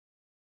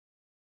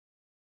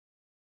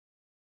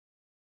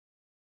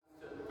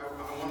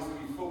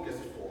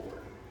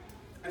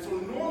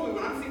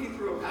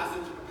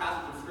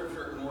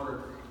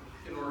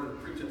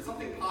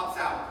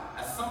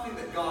something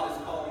that God is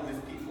calling his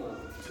people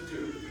to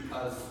do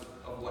because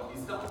of what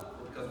he's done,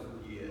 or because of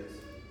who he is.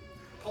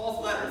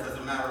 Paul's letters, as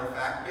a matter of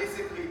fact,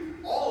 basically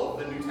all of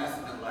the New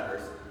Testament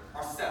letters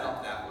are set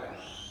up that way.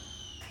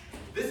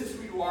 This is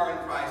who you are in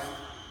Christ,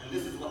 and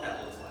this is what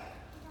that looks like.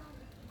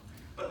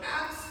 But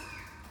Acts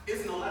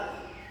isn't a letter,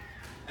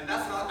 and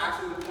that's not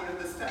actually the point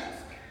of this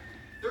text.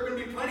 There are going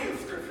to be plenty of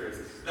scriptures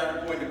that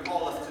are going to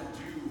call us to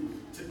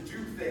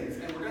do things,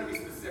 and we're going to be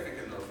specific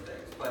in those things.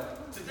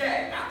 But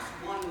today, Acts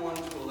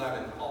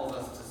 1:1-11 calls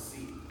us to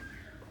see,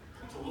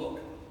 to look,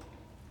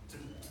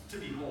 to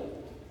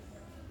behold.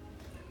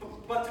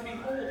 But to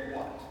behold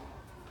what?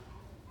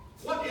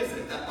 What is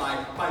it that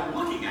by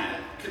looking at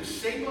it can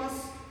shape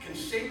us, can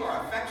shape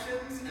our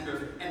affections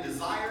and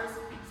desires,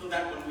 so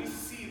that when we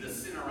see the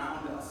sin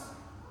around us,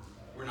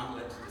 we're not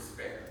led to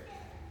despair?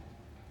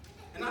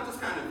 And not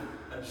just kind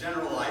of a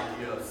general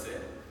idea of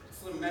sin.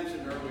 Slim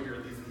mentioned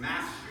earlier these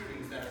mass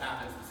shootings that have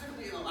happened,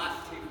 specifically in the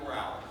last 24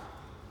 hours.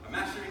 A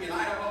mass shooting in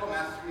Idaho, a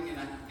mass shooting in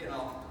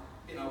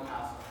El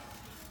Paso.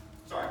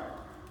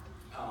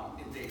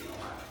 In Dayton,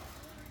 Ohio.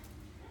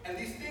 And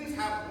these things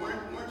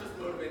weren't just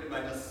motivated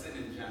by just sin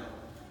in general,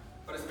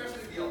 but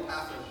especially the El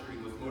Paso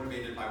shooting was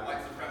motivated by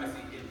white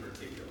supremacy in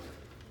particular.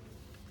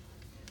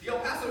 The El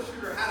Paso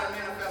shooter had a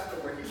manifesto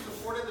where he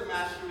supported the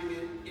mass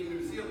shooting in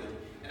New Zealand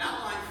and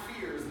outlined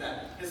fears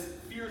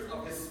of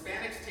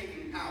Hispanics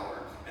taking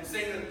power, and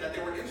saying that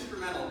they were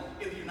instrumental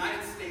in the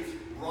United States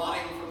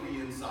rotting from the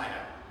inside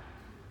out.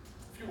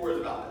 A few words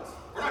about this.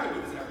 We're not going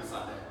to do this every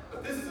Sunday,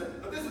 but this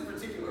is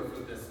particular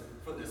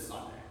for this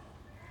Sunday.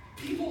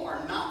 People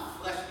are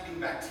not flesh-eating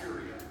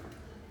bacteria.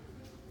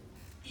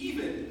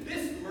 Even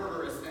this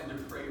murderous and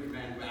depraved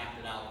man who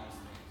acted out these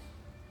things.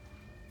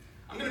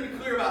 I'm going to be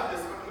clear about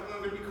this. I'm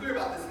going to be clear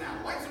about this now.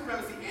 White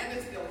supremacy and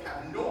its ilk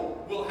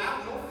will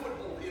have no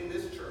foothold in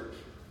this church,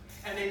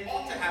 and they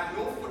ought to have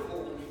no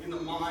foothold in the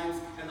minds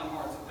and the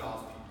hearts of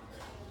God's people.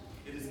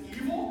 It is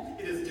evil,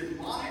 it is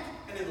demonic,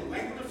 and in the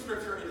language of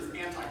Scripture, it is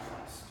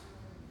antichrist.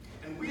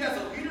 And we as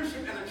a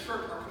leadership and a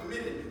church are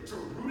committed to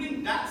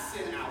rooting that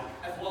sin out,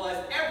 as well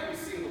as every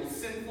single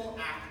sinful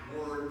act,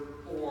 word,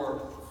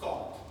 or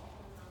thought.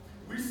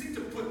 We seek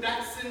to put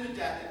that sin to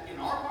death in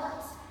our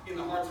hearts, in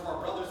the hearts of our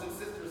brothers and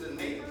sisters and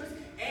neighbors,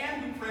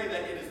 and we pray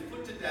that it is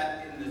put to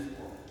death in this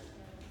world.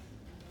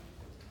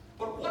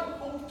 But what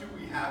hope do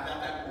we have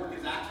that that work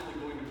is actually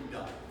going to be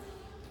done?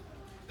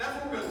 That's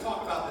what we're going to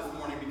talk about this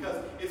morning, because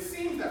it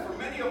seems that for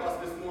many of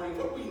us this morning,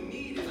 what we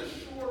need is a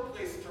sure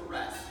place to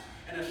rest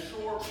and a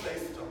sure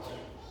place to hope.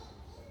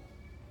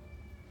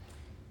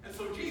 And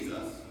so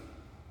Jesus,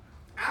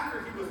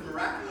 after he was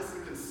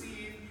miraculously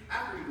conceived,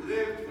 after he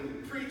lived, when he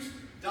preached,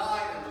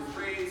 died, and was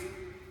raised,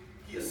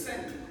 he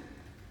ascended.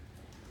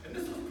 And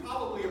this was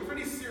probably a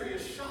pretty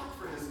serious shock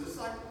for his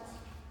disciples.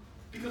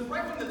 Because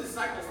right when the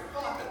disciples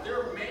thought that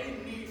their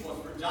main need was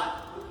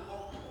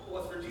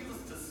for Jesus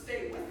to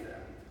stay with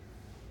them,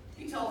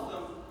 he tells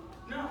them,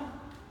 no,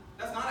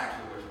 that's not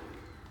actually what you need.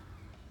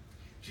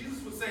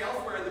 Jesus would say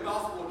elsewhere in the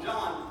Gospel of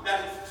John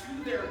that it's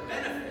to their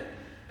benefit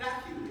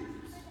that he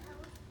leaves.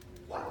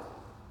 What?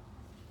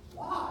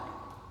 Why?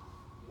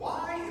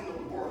 Why in the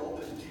world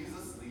does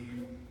Jesus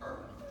leave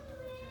Earth?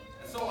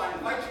 And so I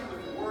invite you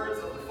with the words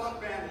of the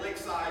funk band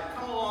Lakeside,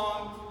 come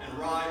along and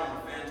ride on a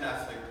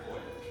fantastic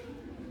voyage.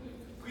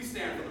 Please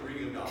stand for the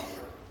reading of God's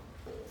word.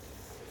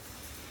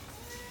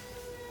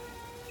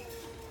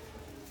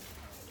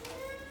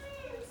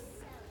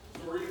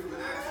 So we're reading from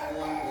Acts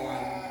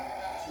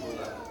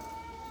 1:1-11.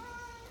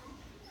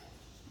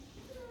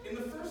 In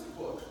the first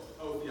book,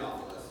 O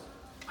Theophilus,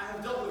 I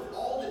have dealt with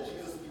all that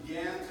Jesus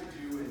began to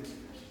do and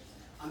teach,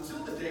 until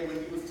the day when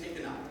he was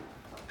taken up,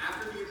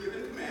 after he had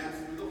given commands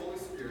through the Holy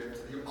Spirit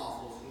to the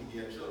apostles whom he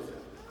had chosen.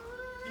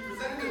 He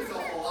presented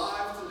himself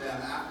alive to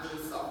them after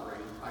his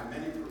suffering by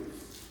many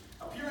proofs,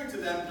 appearing to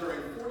them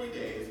during 40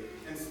 days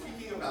and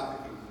speaking about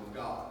the kingdom of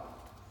God.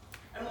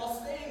 And while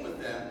staying with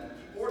them,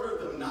 he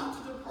ordered them not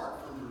to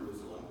depart from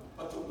Jerusalem,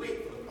 but to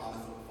wait for the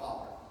promise of the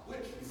Father,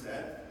 which, he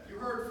said, you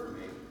heard from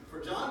me. For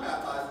John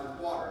baptized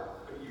with water,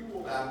 but you will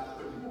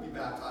be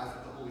baptized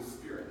with the Holy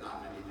Spirit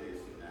not many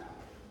days from now.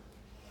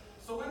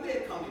 So when they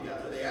had come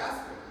together, they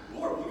asked him,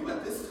 Lord, will you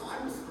at this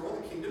time restore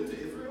the kingdom to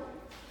Israel?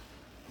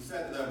 He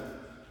said to them,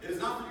 it is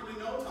not for you to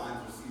know times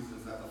or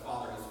seasons that the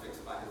Father has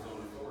fixed by his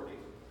own authority,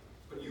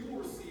 but you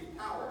will receive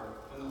power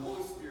when the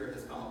Holy Spirit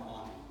has come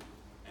upon you.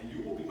 And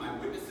you will be my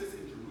witnesses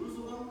in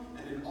Jerusalem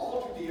and in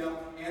all Judea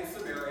and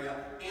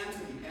Samaria and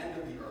to the end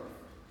of the earth.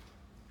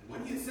 And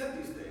when he had said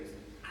these things,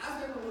 as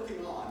they were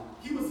looking on,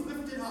 he was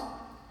lifted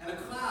up, and a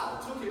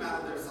cloud took him out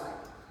of their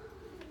sight.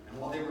 And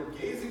while they were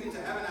gazing into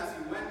heaven as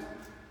he went,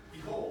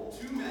 behold,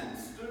 two men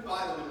stood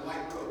by them in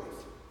white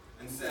robes,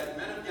 and said,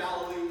 Men of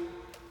Galilee,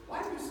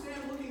 why do you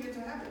stand looking into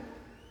heaven?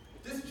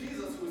 This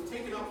Jesus who was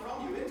taken up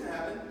from you into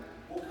heaven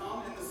will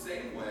come in the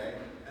same way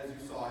as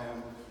you saw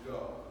him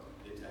go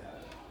into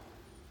heaven.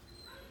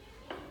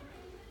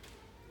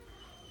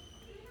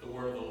 The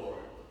word of the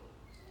Lord.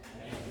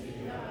 Thanks be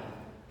to God.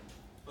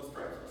 Let's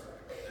pray for a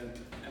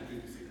second, and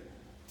please be seated.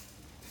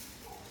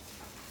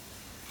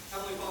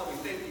 Heavenly Father, we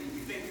thank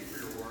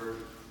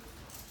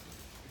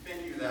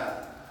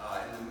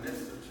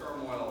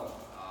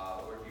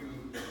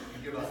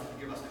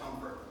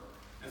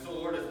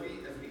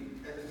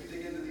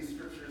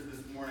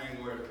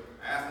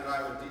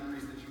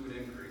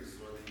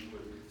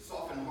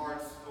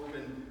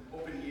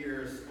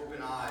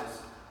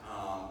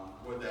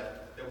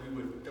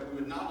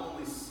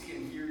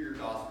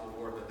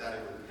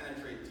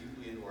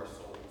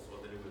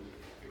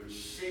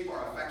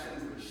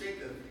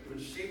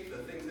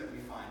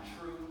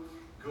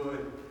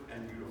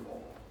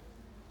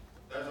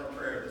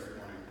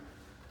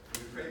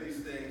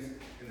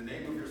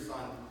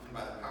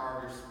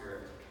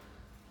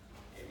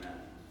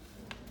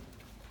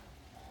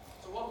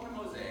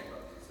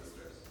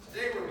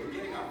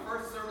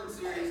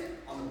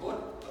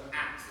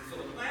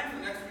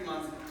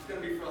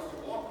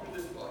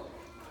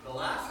the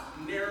last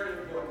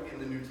narrative book in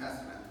the New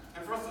Testament,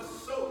 and for us to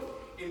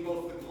soak in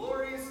both the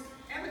glories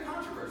and the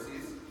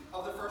controversies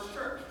of the first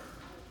church.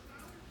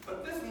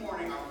 But this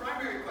morning, our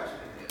primary question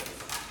is,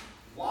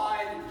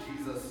 why did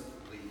Jesus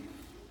leave?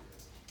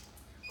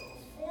 But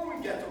before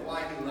we get to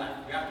why he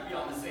left, we have to be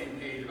on the same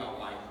page about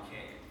why he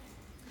came.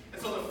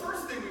 And so the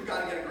first thing we've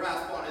got to get a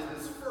grasp on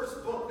is this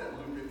first book that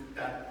Luke,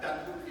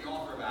 the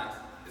author of Acts,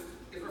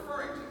 is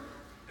referring to.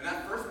 And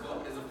that first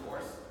book is, of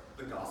course,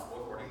 the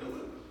Gospel according to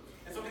Luke.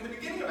 And so in the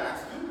beginning of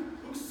Acts,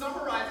 Luke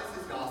summarizes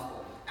his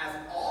Gospel as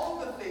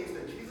all of the things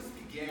that Jesus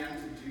began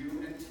to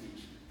do and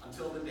teach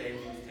until the day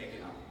he was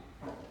taken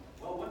up.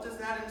 Well, what does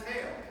that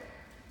entail?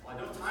 Well, I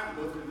don't have time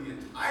to go through the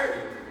entirety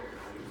of the book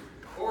of Luke,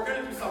 but we're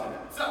going to do some of it.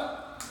 So,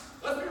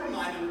 let's be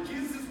reminded of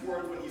Jesus'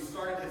 words when he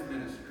started his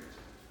ministry.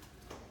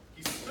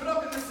 He stood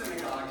up in the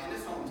synagogue in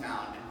his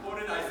hometown and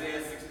quoted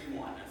Isaiah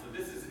 61. And so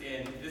this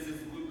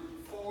is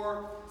Luke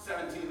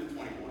 4:17 to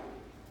 21.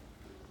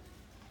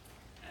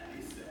 And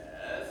he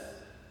says,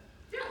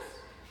 yes.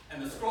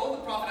 And the scroll of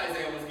the prophet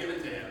Isaiah was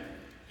given to him.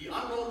 He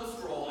unrolled the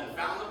scroll and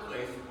found the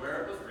place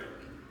where it was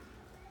written,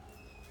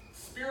 "The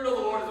Spirit of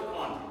the Lord is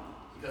upon me,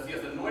 because he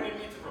has anointed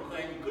me to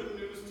proclaim good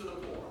news to the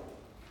poor.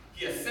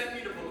 He has sent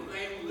me to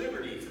proclaim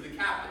liberty to the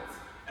captives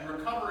and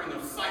recovering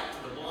of sight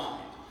to the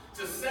blind,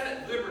 to set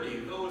at liberty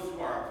those who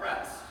are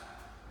oppressed,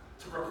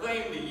 to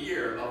proclaim the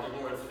year of the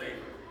Lord's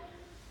favor."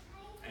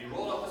 And he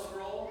rolled up the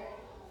scroll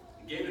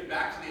and gave it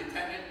back to the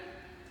attendant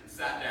and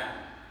sat down.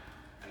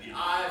 And the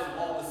eyes of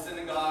all the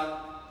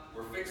synagogue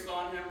were fixed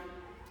on him.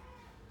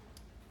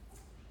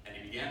 And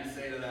he began to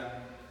say to them,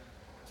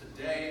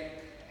 "Today,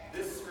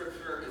 this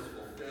scripture is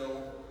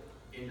fulfilled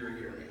in your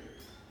hearing."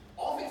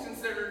 All things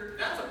considered,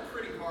 that's a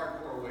pretty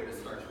hardcore way to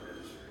start your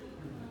ministry.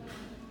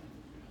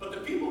 But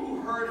the people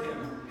who heard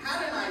him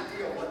had an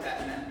idea of what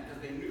that meant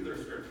because they knew their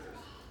scriptures.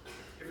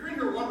 If you're in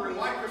here wondering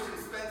why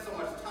Christians spend so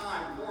much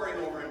time poring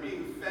over and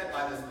being fed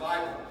by this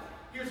Bible,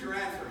 here's your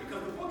answer.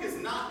 Because the book is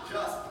not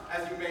just,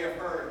 as you may have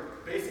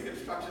heard, basic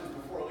instructions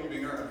before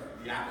leaving Earth,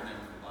 the acronym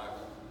of the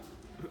Bible.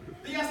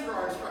 Yes, there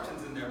are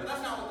instructions in there, but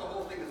that's not what the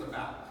whole thing is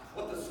about.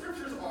 What the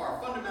scriptures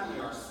are, fundamentally,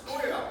 are a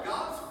story about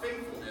God's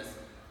faithfulness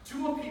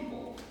to a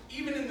people,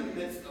 even in the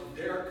midst of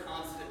their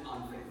constant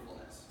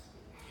unfaithfulness.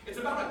 It's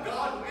about a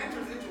God who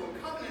enters into a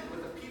covenant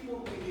with a people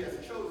whom he has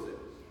chosen,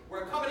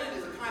 where a covenant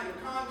is a kind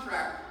of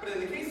contract, but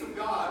in the case of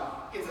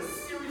God, it's a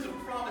series of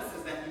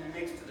promises that he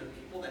makes to the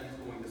people that he's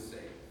going to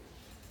save.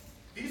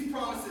 These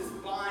promises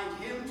bind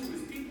him to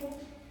his people,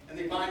 and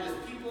they bind his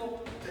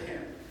people to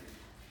him.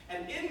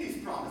 And in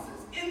these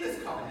promises, in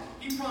this covenant,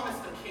 he promised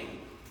a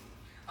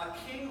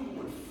king who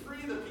would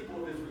free the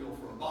people of Israel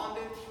from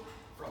bondage,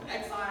 from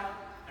exile,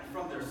 and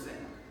from their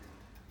sin.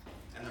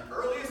 And the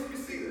earliest we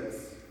see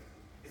this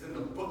is in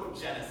the book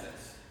of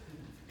Genesis.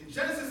 In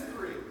Genesis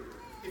 3,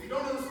 if you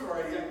don't know the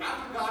story,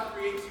 after God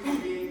creates human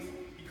beings,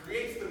 he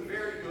creates them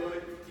very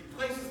good, he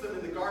places them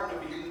in the Garden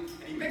of Eden,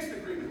 and he makes an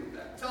agreement with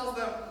them. He tells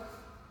them,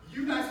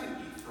 you guys can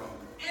eat from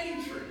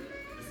any tree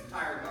in this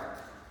entire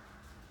garden,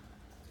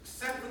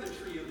 except for the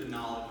tree of the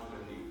knowledge of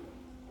good and evil.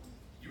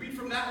 You eat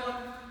from that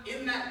one,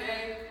 in that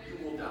day,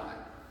 you will die.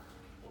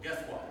 Well,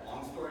 guess what?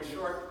 Long story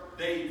short,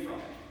 they eat from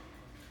it.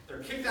 They're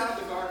kicked out of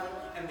the garden,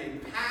 and they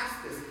pass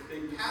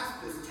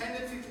this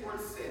tendency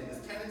towards sin,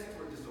 this tendency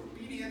toward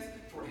disobedience,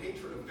 toward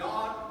hatred of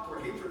God,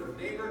 toward hatred of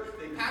neighbor.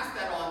 They pass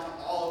that on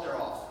to all of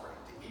their offspring,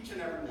 to each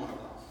and every one of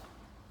us.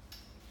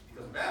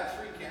 Because a bad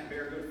tree can't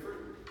bear good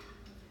fruit.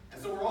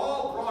 And so we're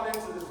all brought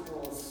into this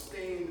world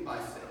stained by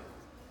sin.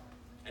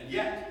 And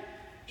yet,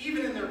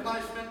 even in their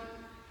punishment,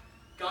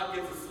 God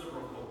gives a sliver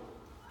of hope.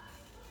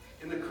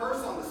 In the curse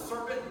on the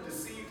serpent who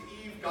deceived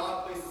Eve,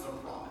 God places a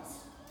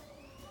promise.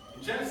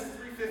 In Genesis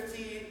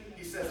 3:15,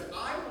 he says,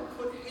 I will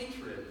put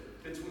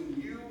hatred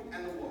between you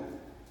and the woman,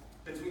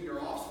 between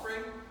your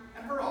offspring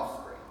and her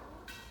offspring.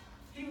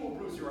 He will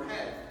bruise your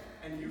head,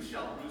 and you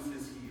shall bruise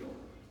his heel.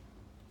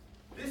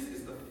 This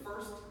is the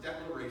first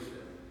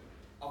declaration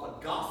of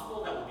a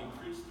gospel that will be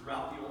preached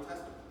throughout the Old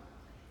Testament.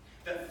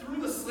 That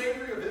through the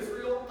slavery of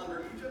Israel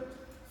under Egypt,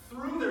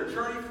 through their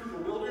journey through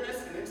the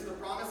wilderness and into the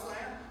promised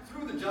land,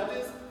 through the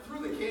judges,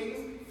 through the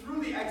kings,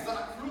 through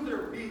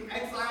their being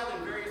exiled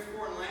in various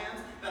foreign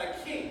lands, that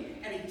a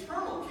king, an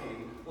eternal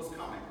king, was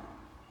coming.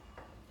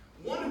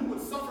 One who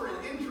would suffer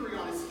an injury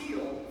on his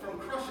heel from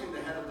crushing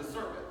the head of the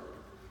serpent.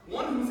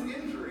 One whose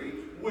injury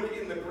would,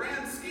 in the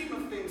grand scheme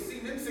of things,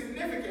 seem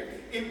insignificant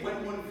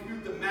when one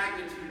viewed the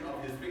magnitude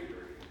of his victory.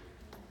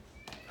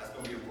 That's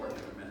going to be important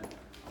in a minute.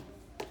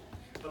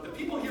 But the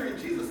people hearing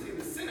Jesus in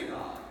the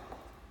synagogue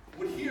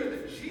would hear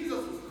that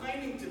Jesus was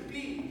claiming to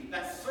be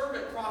that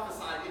servant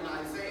prophesied in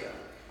Isaiah.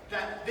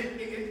 That if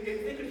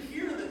they could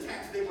hear the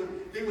text, they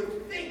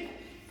would think,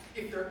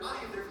 if their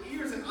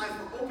ears and eyes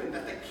were open,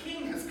 that the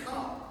king has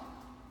come.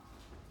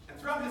 And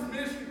throughout his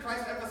ministry,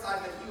 Christ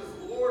emphasized that he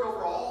was Lord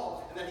over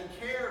all, and that he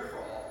cared for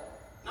all.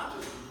 Not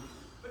just Jews,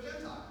 but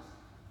Gentiles.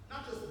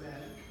 Not just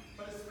men,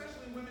 but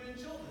especially women and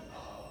children.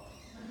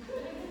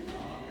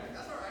 Okay,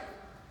 that's all right.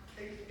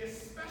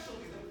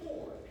 Especially the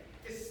poor.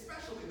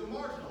 Especially the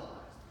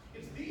marginalized.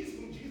 It's these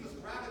whom Jesus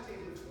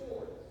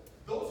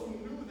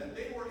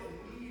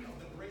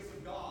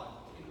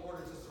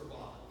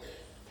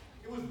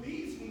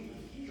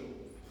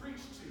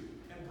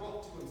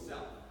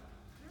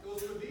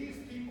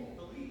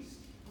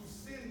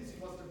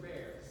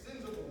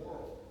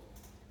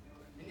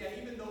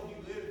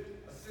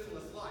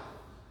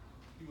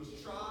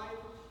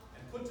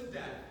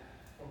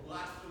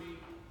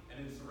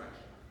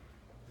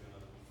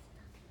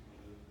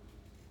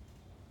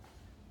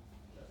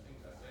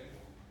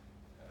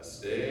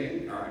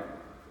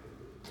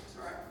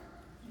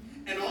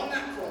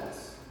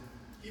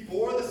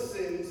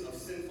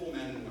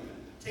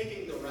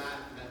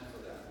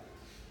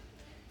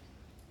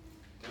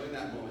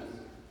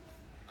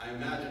I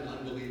imagine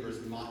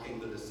unbelievers mocking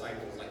the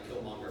disciples like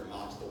Killmonger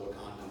mocks the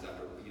Wakandans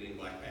after beating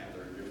Black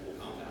Panther in mutual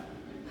combat.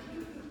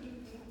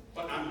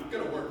 But I'm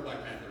going to work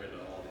Black Panther into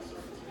all these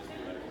sermons. Just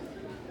be ready.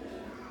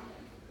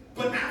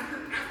 But after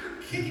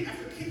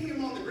kicking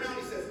him on the ground,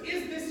 he says,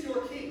 "Is this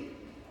your king?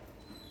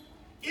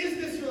 Is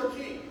this your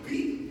king?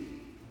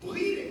 Beaten,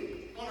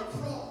 bleeding on a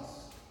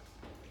cross.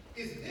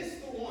 Is this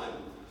the one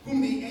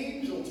whom the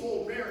angel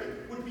told Mary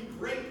would be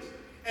great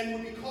and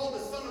would be called the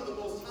Son of the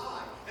Most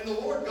High? And the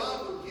Lord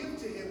God would give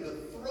to him the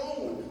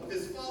throne of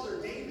his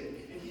father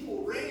David, and he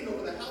will reign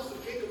over the house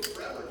of Jacob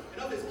forever,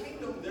 and of his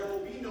kingdom there will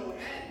be no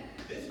end."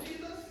 This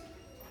Jesus?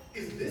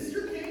 Is this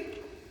your king?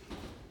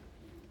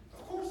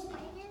 Of course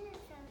not.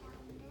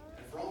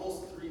 And for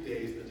almost 3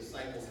 days, the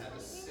disciples had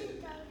to sit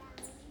in that.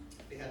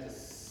 They had to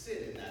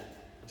sit in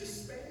that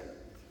despair.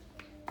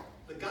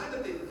 The guy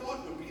that they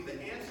thought would be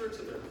the answer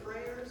to their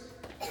prayers,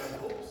 their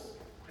hopes,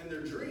 and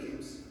their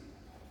dreams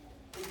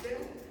was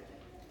dead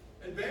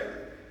and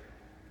buried.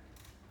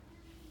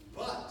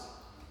 But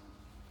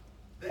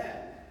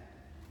then,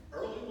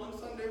 early one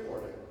Sunday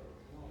morning,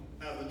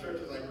 as the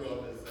churches I grew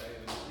up in say,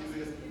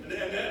 and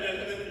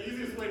the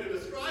easiest way to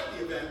describe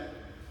the event,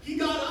 he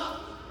got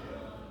up.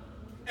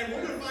 And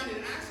we're going to find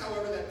in Acts,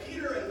 however, that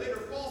Peter and later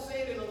Paul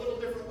say it in a little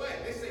different way.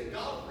 They say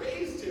God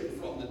raised him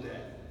from the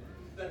dead.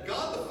 That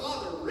God the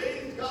Father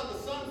raised God the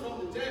Son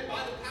from the dead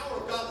by the power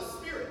of God the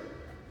Spirit.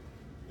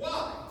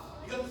 Why?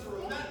 Because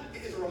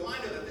it is a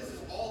reminder that this is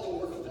all the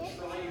work of the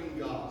triune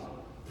God,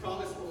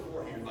 promised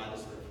beforehand by the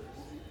Scriptures.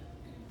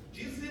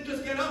 Jesus didn't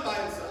just get up by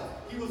himself.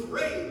 He was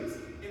raised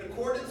in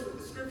accordance with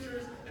the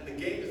Scriptures, and the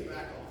game is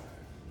back on.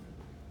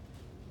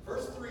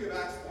 Verse 3 of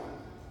Acts 1.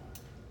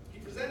 He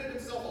presented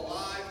himself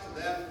alive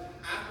to them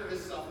after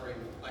his suffering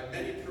by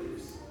many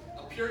proofs,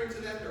 appearing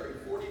to them during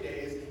 40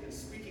 days and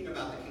speaking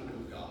about the kingdom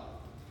of God.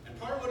 And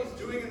part of what he's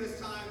doing in this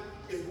time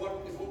is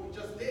what we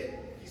just did.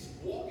 He's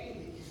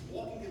walking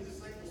his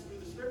disciples through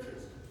the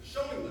Scriptures,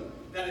 showing them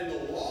that in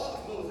the law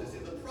of Moses,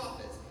 in the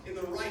prophets, in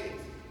the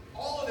writings,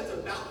 all of it's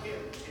about him,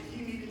 and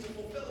he needed to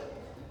fulfill it.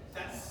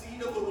 That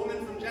seed of the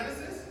woman from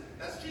Genesis,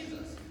 that's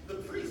Jesus. The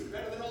priest,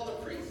 better than all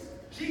the priests,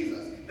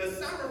 Jesus. The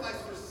sacrifice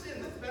for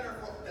sin that's better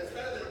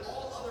than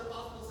all other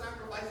possible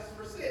sacrifices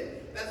for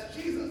sin, that's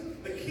Jesus.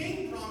 The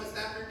king promised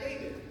after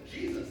David,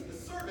 Jesus. The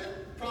servant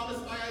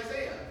promised by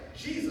Isaiah,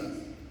 Jesus.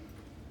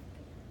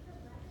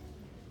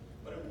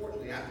 But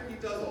importantly, after he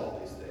does all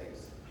these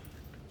things,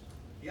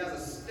 he has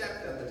a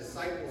step that the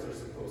disciples are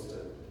supposed to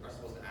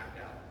act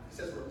out. He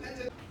says,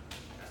 repentance.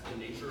 That's the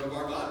nature of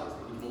our bodies.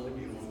 We can only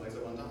be in one place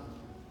at one time.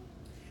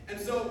 And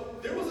so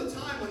there was a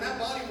time when that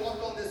body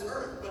walked on this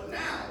earth, but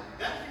now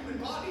that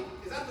human body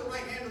is at the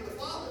right hand of the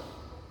Father.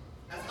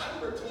 As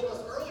Heidelberg told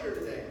us earlier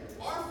today,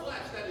 our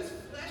flesh, that is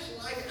flesh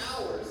like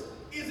ours,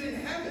 is in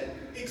heaven,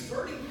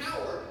 exerting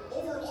power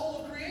over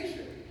all of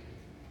creation.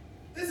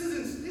 This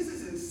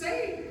is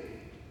insane.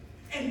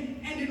 And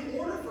in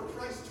order for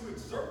Christ to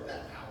exert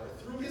that power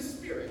through his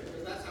Spirit,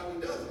 because that's how he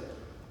does it,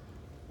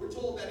 we're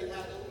told that he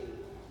had to leave.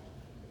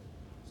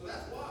 So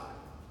that's why.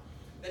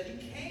 That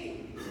he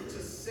came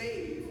to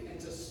save and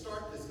to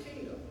start this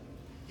kingdom.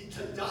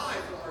 To die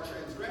for our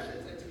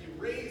transgressions and to be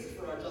raised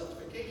for our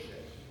justification.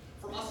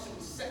 For us to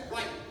be set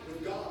right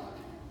with God.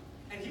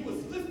 And he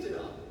was lifted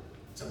up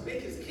to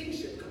make his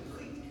kingship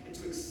complete and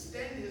to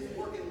extend his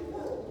work in the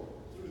world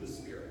through the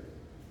Spirit.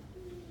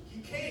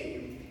 He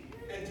came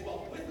and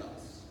dwelt with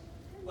us,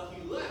 but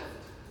he left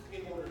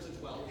in order to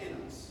dwell in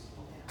us.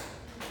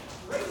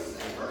 Grace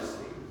and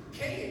mercy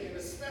came in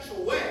a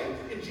special way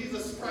in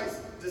Jesus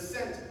Christ's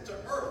descent to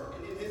earth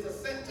and in his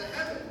ascent to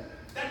heaven.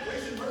 That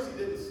grace and mercy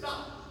didn't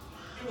stop.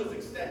 It was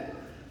extended.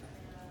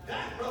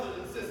 That, brothers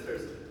and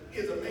sisters,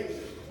 is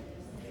amazing.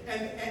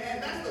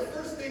 And that's the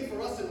first thing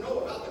for us to know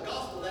about the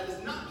gospel, that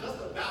is not just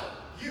about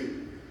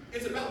you.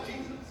 It's about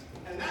Jesus.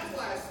 And that's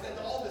why I spent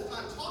all this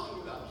time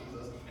talking about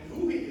Jesus and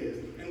who he is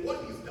and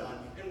what he's done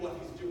and what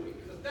he's doing.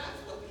 Because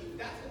that's what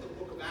the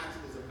book of Acts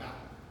is about.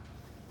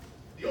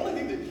 The only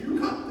thing that you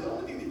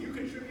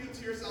contribute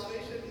to your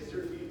salvation is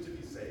your need to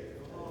be saved.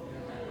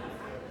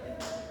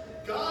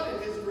 God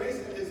in his grace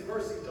and his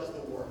mercy does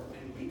the work.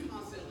 And we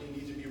constantly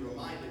need to be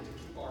reminded to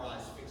keep our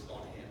eyes fixed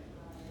on him.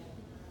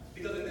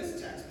 Because in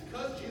this text,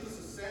 because Jesus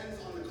ascends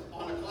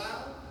on a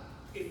cloud,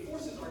 it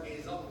forces our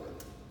gaze upward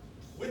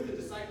with the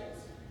disciples,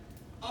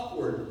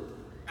 upward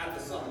at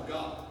the Son of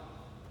God.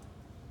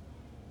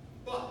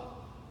 But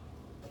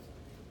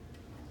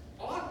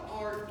ought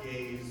our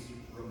gaze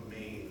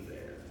remain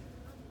there?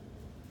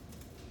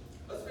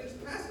 Let's finish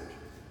the passage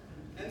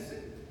and see.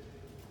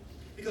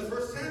 Because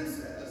verse 10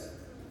 says,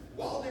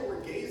 while they were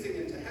gazing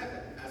into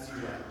heaven as he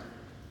went,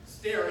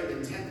 staring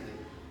intently,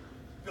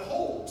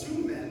 behold, 2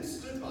 men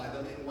stood by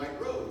them in white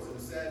robes and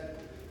said,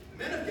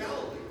 Men of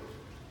Galilee,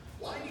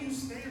 why do you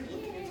stand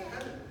looking into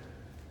heaven?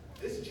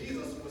 This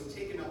Jesus who was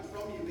taken up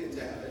from you into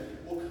heaven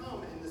will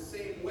come in the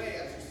same way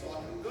as you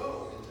saw him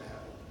go into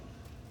heaven.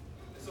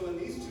 And so in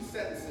these 2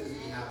 sentences,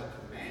 we have a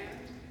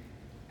command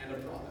and a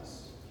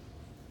promise.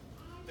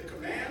 The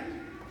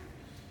command,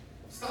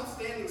 stop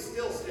standing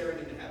still staring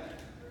into heaven.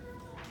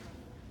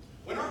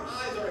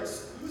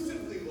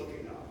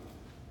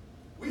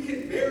 We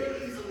can very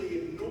easily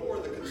ignore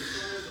the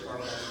concerns of our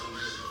brothers and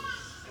sisters.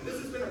 And this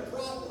has been a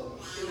problem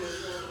in the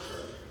historical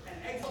church.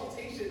 An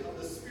exaltation of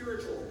the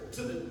spiritual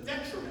to the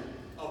detriment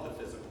of the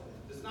physical.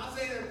 It's not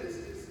saying that there's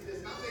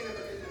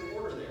an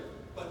order there,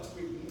 but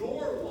to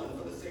ignore one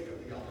for the sake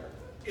of the other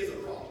is a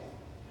problem.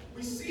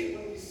 We see it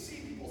when we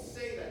see people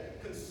say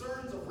that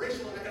concerns of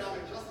racial and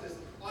economic justice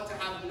ought to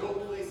have no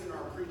place in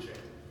our preaching,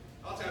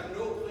 ought to have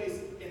no place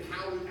in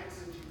how we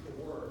exegete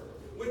the word.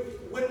 When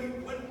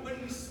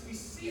we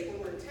see it,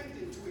 when we're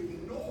tempted to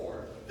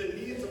ignore the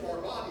needs of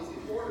our bodies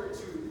in order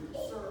to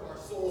serve our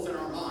souls and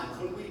our minds,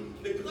 when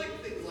we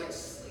neglect things like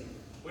sleep,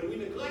 when we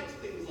neglect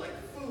things like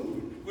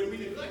food, when we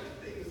neglect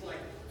things like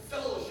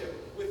fellowship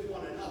with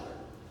one another.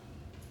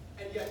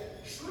 And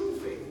yet, true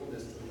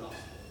faithfulness to the gospel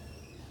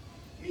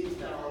means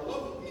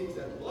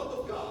that love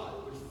of God,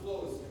 which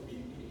flows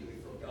immediately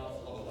from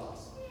God's love of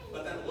us,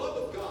 but that love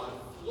of God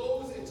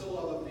flows into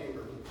love of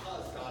neighbor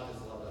because God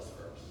has loved us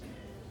first.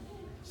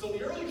 So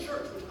the early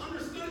church, which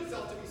understood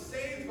itself to be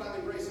saved by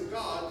the grace of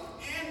God,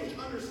 and which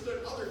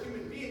understood other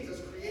human beings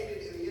as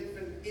created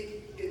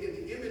in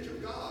the image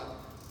of God,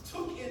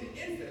 took in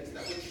infants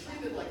that were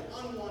treated like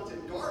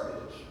unwanted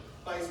garbage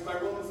by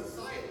Roman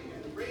society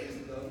and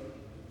raised them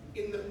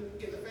in the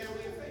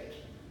family of faith.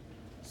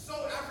 So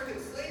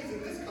African slaves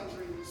in this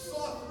country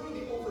saw through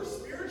the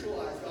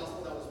over-spiritualized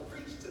gospel that was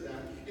preached to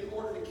them in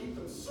order to keep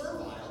them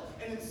servile,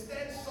 and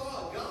instead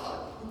saw a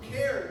God who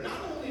cared not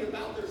only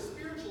about their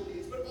spiritual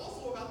needs, but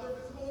also about their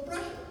physical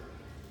oppression.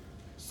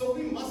 So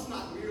we must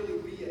not merely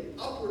be an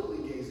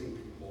upwardly gazing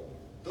people,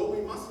 though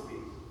we must be,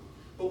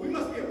 but we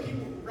must be a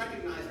people who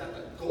recognize that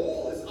the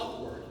goal is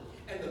upward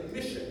and the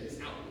mission is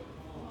outward.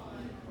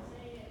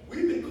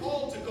 We've been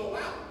called to go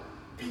out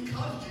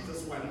because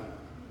Jesus went up.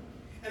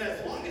 And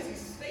as long as he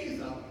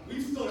stays up,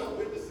 we've still got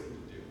witnessing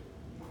to do.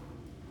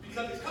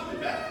 Because he's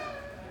coming back.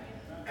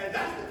 And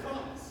that's the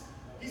promise.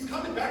 He's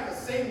coming back the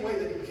same way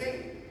that he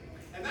came.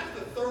 And that's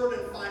the third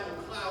and final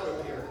cloud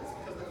appearance.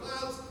 Because the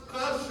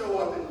clouds show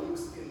up in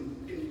Luke's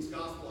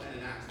gospel and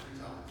in Acts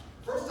 3 times.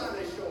 First time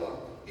they show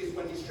up is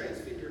when he's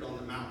transfigured on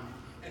the mountain.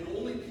 And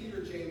only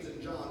Peter, James,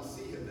 and John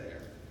see him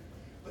there.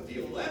 But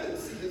the 11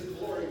 see his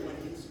glory when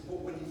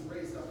he's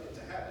raised up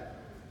into heaven.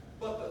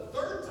 But the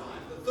third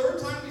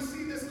time we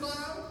see this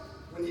cloud,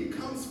 when he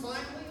comes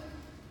finally,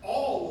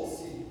 all will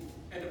see,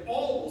 and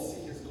all will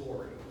see his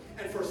glory.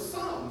 And for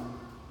some,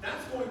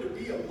 that's going to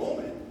be a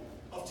moment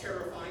of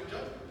terrifying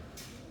judgment.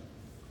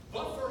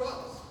 But for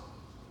us,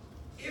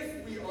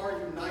 if we are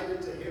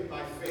united to him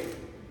by faith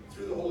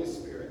through the Holy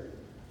Spirit,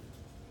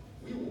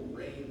 we will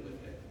reign with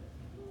him.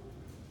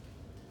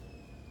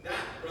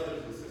 That,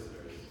 brothers and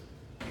sisters,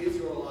 is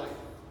your life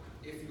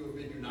if you have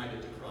been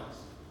united to Christ.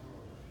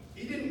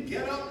 He didn't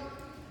get up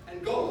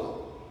and go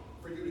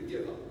up for you to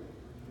give up.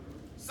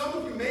 Some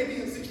of you may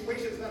be in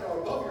situations that are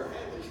above your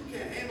head that you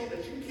can't handle,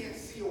 that you can't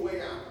see a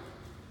way out.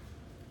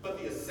 But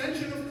the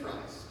ascension of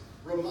Christ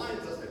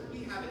reminds us that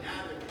we have an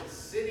advocate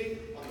sitting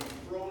on the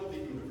throne of the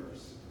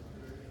universe.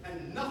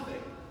 And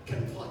nothing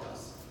can pluck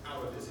us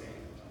out of his hand.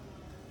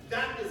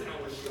 That is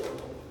our sure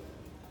hope.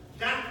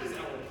 That is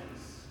our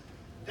peace.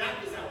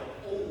 That is our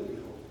only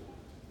hope.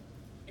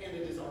 And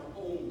it is our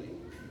only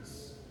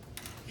peace.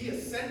 He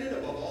ascended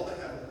above all the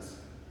heavens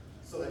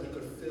so that he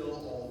could fill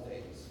all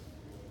things.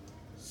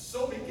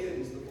 So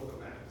begins the book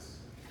of Acts.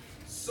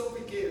 So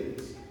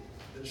begins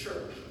the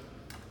church.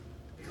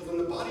 Because when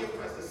the body of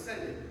Christ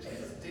ascended,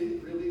 Jesus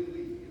didn't really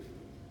leave.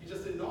 He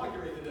just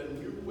inaugurated a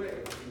new way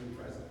of being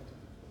present.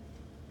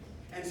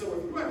 And so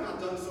if you have not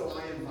done so,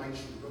 I invite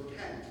you,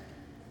 repent,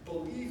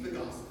 believe the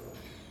gospel,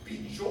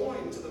 be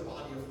joined to the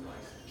body of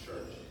Christ, the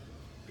church.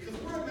 Because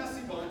we're a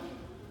messy bunch,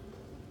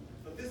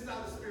 but this is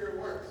how the Spirit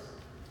works.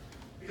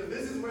 Because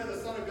this is where the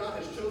Son of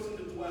God has chosen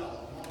to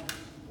dwell among his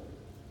people.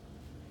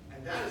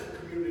 And that is